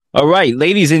All right,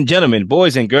 ladies and gentlemen,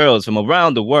 boys and girls from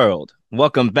around the world,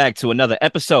 welcome back to another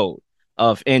episode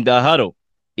of In the Huddle,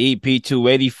 EP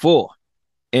 284.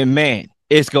 And man,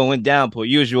 it's going down per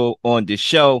usual on this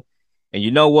show. And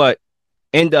you know what?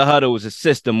 In the Huddle is a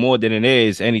system more than it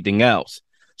is anything else.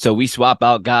 So we swap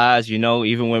out guys,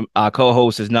 even when our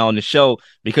co-host is not on the show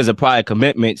because of prior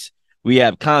commitments, we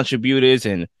have contributors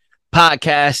and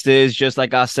podcasters just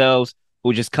like ourselves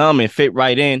who just come and fit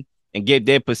right in and give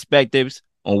their perspectives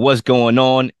on what's going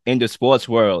on in the sports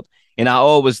world. And I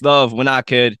always love when I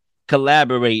could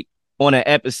collaborate on an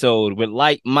episode with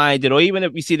like-minded, or even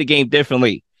if we see the game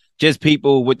differently, just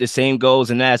people with the same goals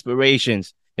and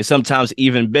aspirations, and sometimes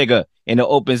even bigger. And it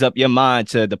opens up your mind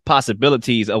to the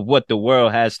possibilities of what the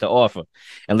world has to offer.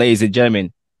 And ladies and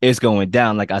gentlemen, it's going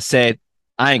down. Like I said,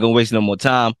 I ain't going to waste no more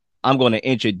time. I'm going to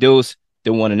introduce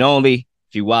the one and only.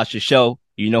 If you watch the show,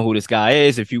 you know who this guy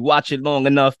is. If you watch it long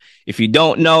enough, if you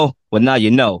don't know, well, now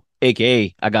you know.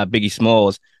 AKA, I got Biggie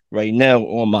Smalls right now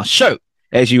on my shirt.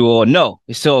 As you all know,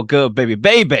 it's all good, baby,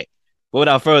 baby. But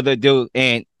without further ado,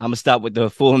 and I'm gonna stop with the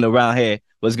fooling around here.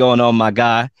 What's going on, my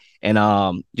guy?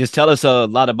 And just tell us a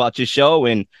lot about your show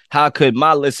and how could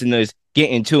my listeners get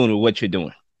in tune with what you're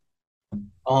doing.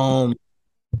 Um,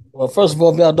 well, first of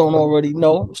all, if y'all don't already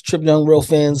know, it's Trip Young Real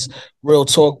Fans Real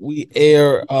Talk. We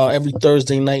air every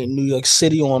Thursday night in New York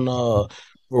City on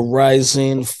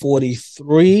Verizon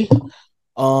 43.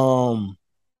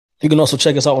 You can also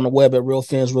check us out on the web at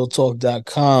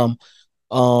realfansrealtalk.com.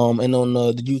 And on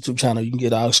the YouTube channel, you can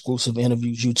get our exclusive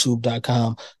interviews,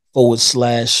 youtube.com/,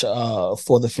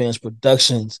 for the fans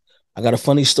productions. I got a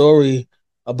funny story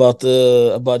about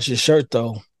your shirt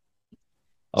though.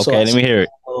 So Okay, let me hear it.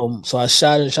 so I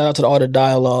shout out to the Art of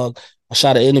Dialogue. I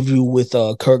shot an interview with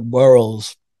Kirk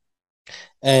Burrows,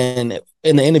 and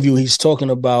in the interview, he's talking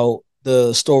about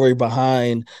the story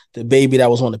behind the baby that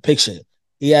was on the picture.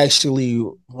 He actually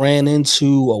ran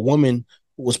into a woman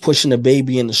who was pushing the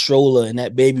baby in the stroller, and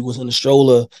that baby was in the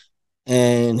stroller.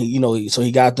 And so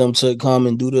he got them to come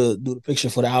and do the picture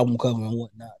for the album cover and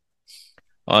whatnot.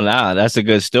 Oh, nah, that's a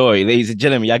good story. Ladies and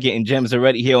gentlemen, y'all getting gems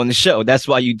already here on the show. That's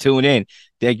why you tune in.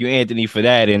 Thank you, Anthony, for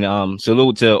that. And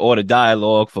salute to Order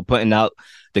Dialogue for putting out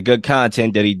the good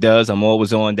content that he does. I'm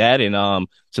always on that. And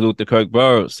salute to Kirk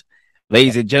Burrows.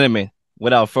 Ladies and gentlemen,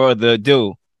 without further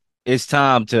ado, it's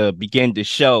time to begin the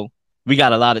show. We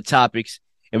got a lot of topics,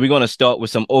 and we're going to start with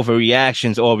some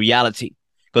overreactions or reality.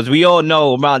 Because we all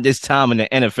know around this time in the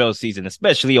NFL season,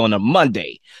 especially on a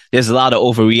Monday, there's a lot of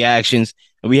overreactions,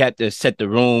 and we have to set the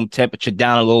room temperature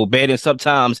down a little bit. And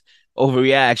sometimes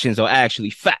overreactions are actually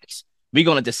facts. We're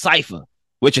going to decipher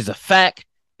which is a fact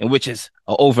and which is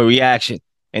an overreaction.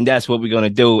 And that's what we're going to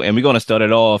do. And we're going to start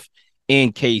it off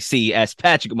in KC as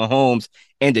Patrick Mahomes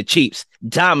and the Chiefs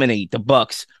dominate the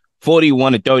Bucs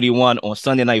 41-31 on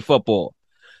Sunday Night Football.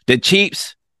 The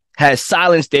Chiefs has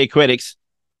silenced their critics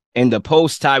in the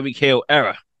post Tyreek Hill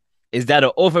era. Is that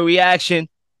an overreaction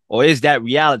or is that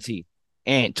reality?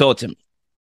 And talk to me.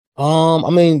 I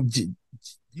mean,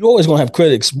 you're always gonna have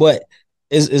critics, but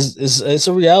it's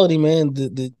a reality, man.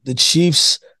 The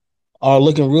Chiefs are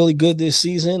looking really good this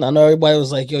season. I know everybody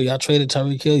was like, "Yo, y'all traded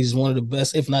Tyreek Hill. He's one of the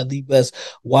best, if not the best,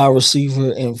 wide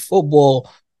receiver in football."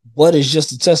 But it's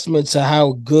just a testament to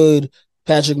how good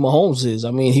Patrick Mahomes is. I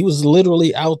mean, he was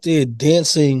literally out there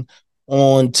dancing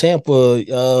on Tampa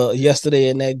yesterday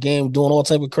in that game, doing all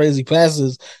type of crazy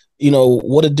passes.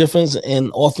 What a difference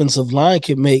an offensive line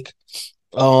can make.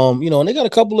 And they got a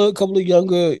couple of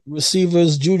younger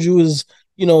receivers. Juju is,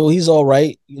 he's all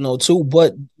right, too.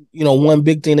 But one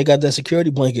big thing, they got that security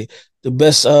blanket. The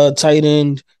best tight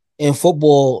end in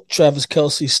football, Travis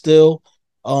Kelce, still.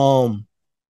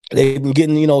 They've been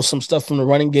getting, some stuff from the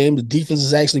running game. The defense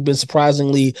has actually been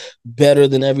surprisingly better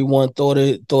than everyone thought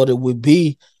it would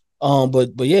be. But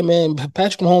yeah, man,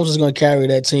 Patrick Mahomes is going to carry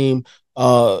that team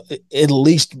at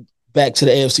least back to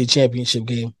the AFC Championship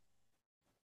game.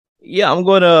 Yeah, I'm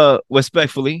going to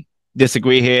respectfully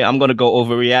disagree here. I'm going to go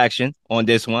overreaction on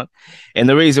this one. And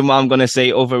the reason why I'm going to say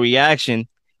overreaction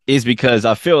is because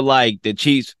I feel like the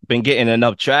Chiefs been getting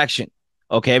enough traction.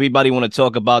 Okay, everybody want to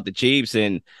talk about the Chiefs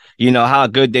and how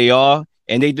good they are,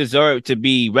 and they deserve to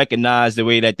be recognized the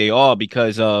way that they are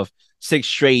because of six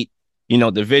straight,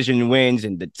 division wins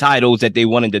and the titles that they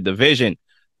won in the division.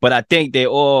 But I think they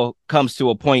all comes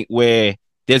to a point where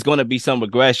there's going to be some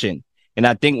regression. And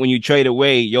I think when you trade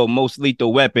away your most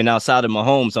lethal weapon outside of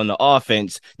Mahomes on the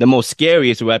offense, the most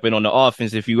scariest weapon on the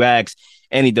offense, if you ask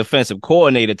any defensive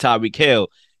coordinator, Tyreek Hill,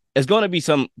 there's going to be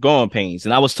some growing pains.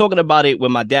 And I was talking about it with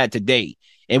my dad today,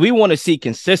 and we want to see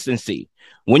consistency.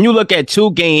 When you look at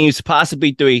two games,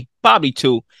 possibly three, probably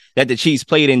two, that the Chiefs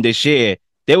played in this year,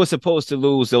 they were supposed to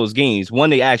lose those games. One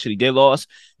they actually did lose,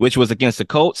 which was against the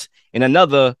Colts, and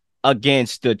another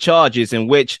against the Chargers, in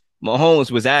which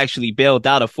Mahomes was actually bailed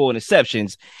out of 4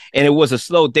 interceptions, and it was a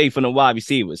slow day for the wide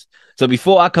receivers. So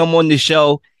before I come on this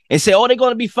show and say, oh, they're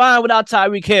going to be fine without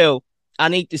Tyreek Hill, I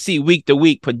need to see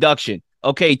week-to-week production.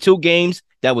 Okay, 2 games,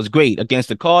 that was great. Against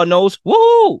the Cardinals,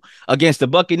 woohoo! Against the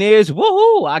Buccaneers,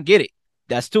 woohoo! I get it.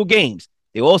 That's 2 games.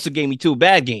 They also gave me 2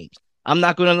 bad games. I'm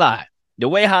not going to lie. The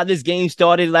way how this game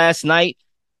started last night,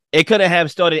 it couldn't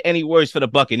have started any worse for the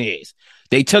Buccaneers.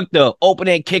 They took the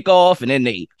opening kickoff, and then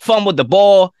they fumbled the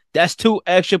ball. That's 2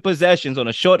 extra possessions on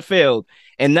a short field.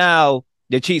 And now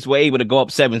the Chiefs were able to go up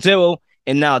 7-0.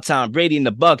 And now Tom Brady and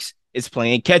the Bucs is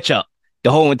playing catch up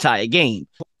the whole entire game.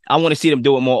 I want to see them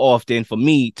do it more often for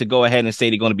me to go ahead and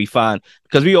say they're going to be fine,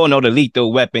 because we all know the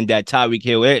lethal weapon that Tyreek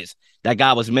Hill is. That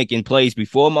guy was making plays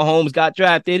before Mahomes got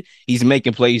drafted. He's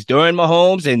making plays during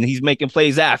Mahomes, and he's making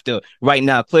plays after right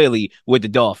now, clearly, with the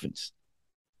Dolphins.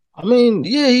 I mean,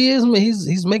 yeah, he is.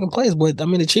 He's making plays, but I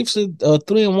mean, the Chiefs are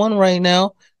 3-1 right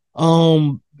now.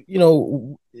 You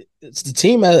know, it's the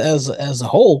team as a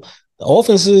whole. The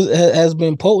offense has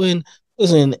been potent.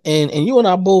 Listen, and you and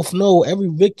I both know every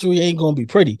victory ain't gonna be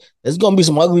pretty. There's gonna be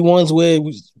some ugly ones where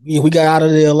we got out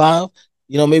of there alive.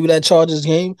 You know, maybe that Chargers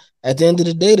game. At the end of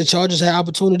the day, the Chargers had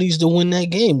opportunities to win that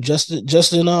game.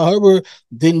 Justin Herbert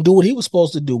didn't do what he was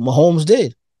supposed to do. Mahomes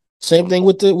did. Same thing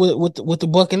with the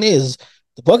Buccaneers.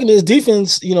 The Buccaneers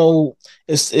defense, you know,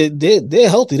 they're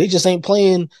healthy. They just ain't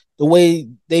playing the way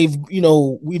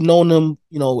we've known them,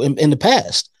 you know, in the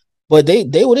past. But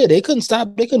they were there. They couldn't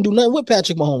stop. They couldn't do nothing with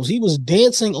Patrick Mahomes. He was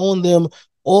dancing on them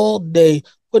all day,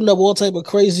 putting up all type of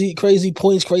crazy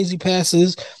points, crazy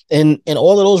passes, and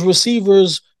all of those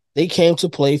receivers, they came to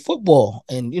play football.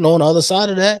 And you know, on the other side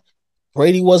of that,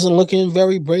 Brady wasn't looking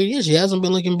very Brady-ish. He hasn't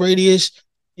been looking Brady-ish,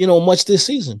 you know, much this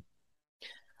season.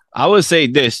 I would say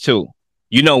this too.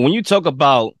 You know, when you talk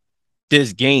about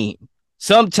this game,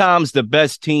 sometimes the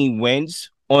best team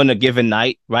wins on a given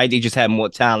night, right? They just have more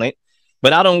talent.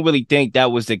 But I don't really think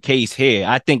that was the case here.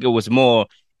 I think it was more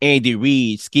Andy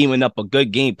Reid scheming up a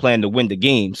good game plan to win the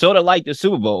game. Sort of like the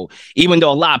Super Bowl, even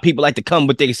though a lot of people like to come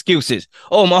with their excuses.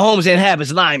 Oh, Mahomes didn't have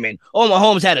his lineman. Oh,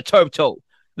 Mahomes had a turf toe.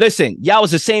 Listen, y'all was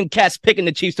the same cats picking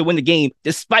the Chiefs to win the game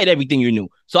despite everything you knew.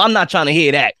 So I'm not trying to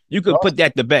hear that. You could put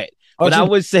that to bed. But I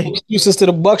would say excuses to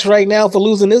the Bucs right now for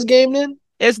losing this game then?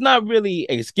 It's not really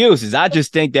excuses. I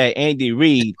just think that Andy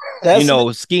Reid,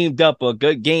 schemed up a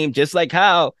good game, just like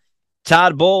how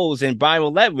Todd Bowles and Brian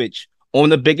Leftwich on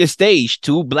the biggest stage,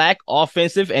 2 black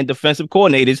offensive and defensive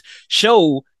coordinators,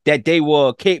 show that they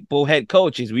were capable head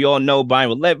coaches. We all know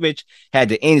Brian Leftwich had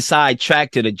the inside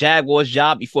track to the Jaguars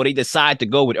job before they decided to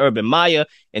go with Urban Meyer.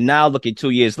 And now, looking 2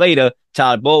 years later,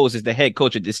 Todd Bowles is the head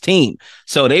coach of this team.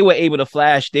 So they were able to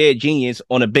flash their genius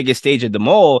on the biggest stage of them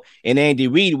all. And Andy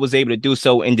Reid was able to do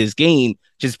so in this game,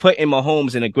 just putting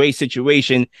Mahomes in a great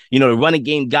situation. You know, the running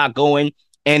game got going.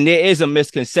 And there is a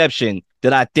misconception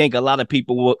that I think a lot of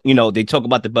people will, you know, they talk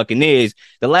about the Buccaneers.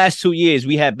 The last 2 years,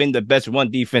 we have been the best run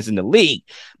defense in the league.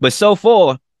 But so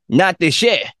far, not this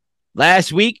year.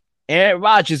 Last week, Aaron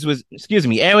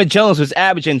Jones was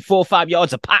averaging 4 or 5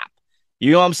 yards a pop.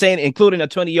 You know what I'm saying? Including a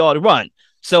 20-yard run.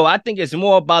 So I think it's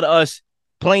more about us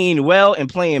playing well and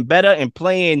playing better and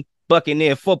playing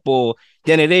Buccaneer football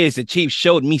than it is the Chiefs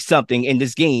showed me something in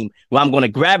this game where I'm going to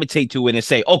gravitate to it and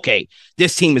say, okay,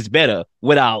 this team is better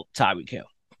without Tyreek Hill.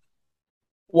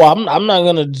 Well, I'm not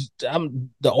going to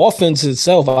 – the offense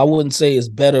itself, I wouldn't say is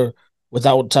better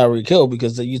without Tyreek Hill,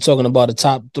 because you're talking about a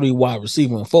top 3 wide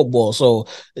receiver in football. So,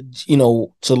 you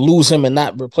know, to lose him and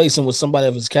not replace him with somebody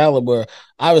of his caliber,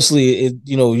 obviously,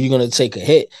 you're going to take a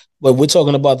hit. But we're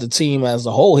talking about the team as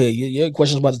a whole here. Your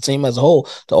question is about the team as a whole.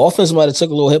 The offense might have took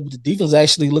a little hit, but the defense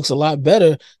actually looks a lot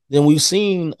better than we've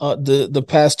seen the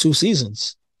past 2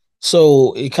 seasons.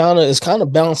 So it's kind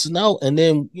of balancing out. And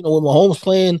then, you know, with Mahomes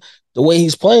playing the way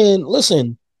he's playing,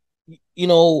 listen, you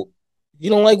know,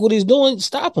 you don't like what he's doing,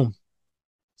 stop him.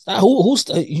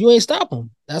 You ain't stop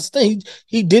him. That's the thing.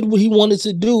 He did what he wanted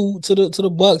to do to the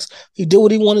Bucs. He did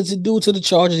what he wanted to do to the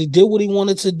Chargers. He did what he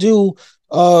wanted to do.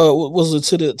 Was it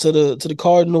to the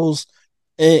Cardinals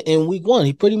in week 1?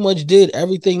 He pretty much did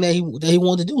everything that he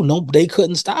wanted to do. No, they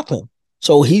couldn't stop him.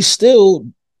 So he's still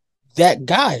that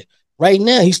guy right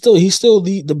now. He's still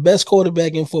the best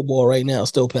quarterback in football right now.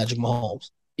 Still Patrick Mahomes.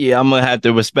 Yeah, I'm gonna have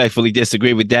to respectfully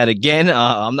disagree with that again.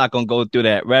 I'm not gonna go through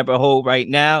that rabbit hole right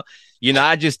now. You know,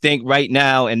 I just think right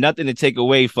now, and nothing to take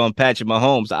away from Patrick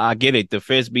Mahomes. I get it. The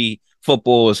Frisbee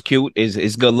football is cute,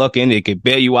 is good looking. It could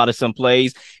bail you out of some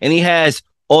plays. And he has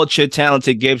ultra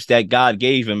talented gifts that God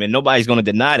gave him, and nobody's going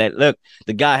to deny that. Look,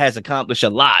 the guy has accomplished a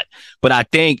lot, but I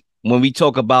think when we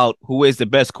talk about who is the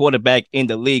best quarterback in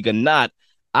the league or not,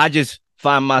 I just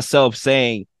find myself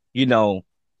saying, Well,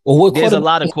 what there's a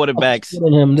lot of quarterbacks.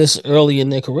 Him this early in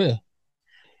their career?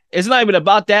 It's not even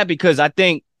about that, because I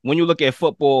think when you look at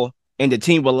football and the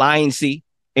team reliancy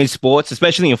in sports,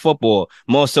 especially in football,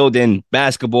 more so than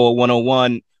basketball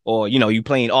 101, or, you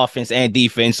playing offense and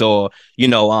defense, or,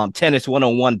 tennis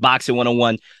 101, boxing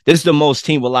 101. This is the most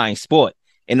team reliant sport.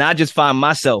 And I just find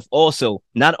myself also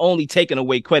not only taking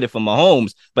away credit from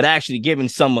Mahomes, but actually giving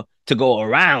some to go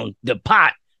around the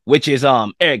pot, which is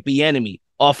Eric Bieniemy,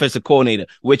 offensive coordinator,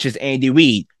 which is Andy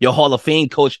Reid, your Hall of Fame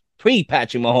coach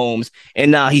pre-Patrick Mahomes,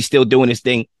 and now he's still doing his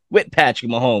thing with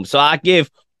Patrick Mahomes. So I give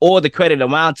all the credit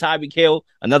around Tyreek Hill,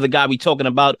 another guy we talking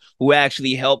about who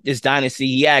actually helped this dynasty.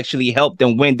 He actually helped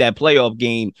them win that playoff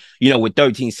game, with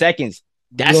 13 seconds.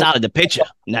 That's out of the picture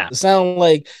now. It sounds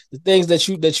like the things that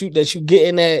you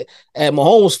getting at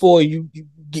Mahomes for, you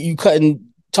cutting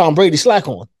Tom Brady slack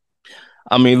on.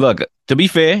 I mean, look, to be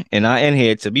fair, and I end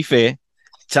here, to be fair,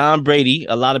 Tom Brady,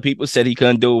 a lot of people said he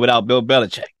couldn't do it without Bill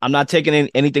Belichick. I'm not taking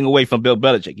anything away from Bill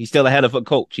Belichick. He's still a hell of a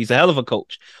coach. He's a hell of a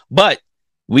coach. But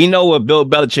we know what Bill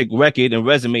Belichick's record and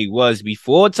resume was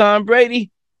before Tom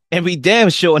Brady, and we damn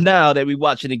sure now that we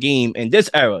watching the game in this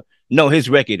era know his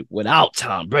record without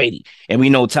Tom Brady, and we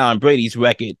know Tom Brady's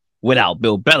record without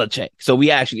Bill Belichick. So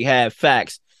we actually have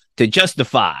facts to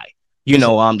justify,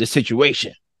 the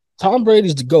situation. Tom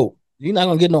Brady's the GOAT. You're not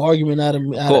gonna get no argument out of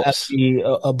me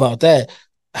about that.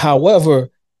 However,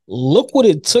 look what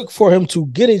it took for him to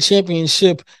get a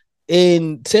championship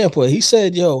in Tampa. He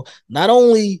said, "Yo, not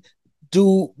only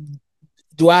do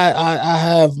I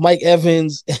have Mike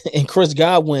Evans and Chris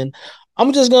Godwin,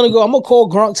 I'm just gonna go. I'm gonna call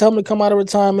Gronk, tell him to come out of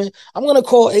retirement. I'm gonna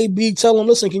call AB, tell him,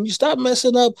 listen, can you stop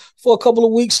messing up for a couple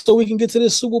of weeks so we can get to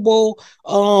this Super Bowl?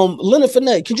 Leonard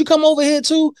Fournette, could you come over here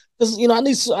too? Because I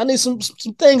need some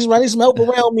things. I need some help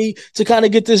around me to kind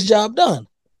of get this job done."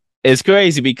 It's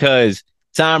crazy because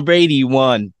Tom Brady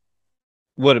won,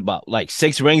 what, about like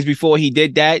 6 rings before he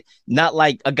did that? Not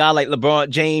like a guy like LeBron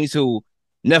James, who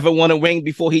never won a ring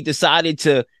before he decided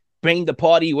to bring the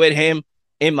party with him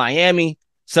in Miami.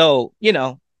 So,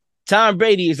 Tom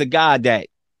Brady is a guy that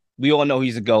we all know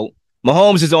he's a GOAT.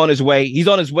 Mahomes is on his way. He's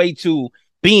on his way to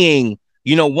being,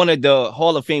 one of the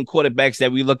Hall of Fame quarterbacks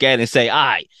that we look at and say, all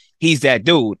right, he's that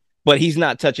dude. But he's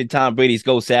not touching Tom Brady's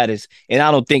GOAT status. And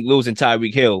I don't think losing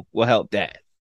Tyreek Hill will help that.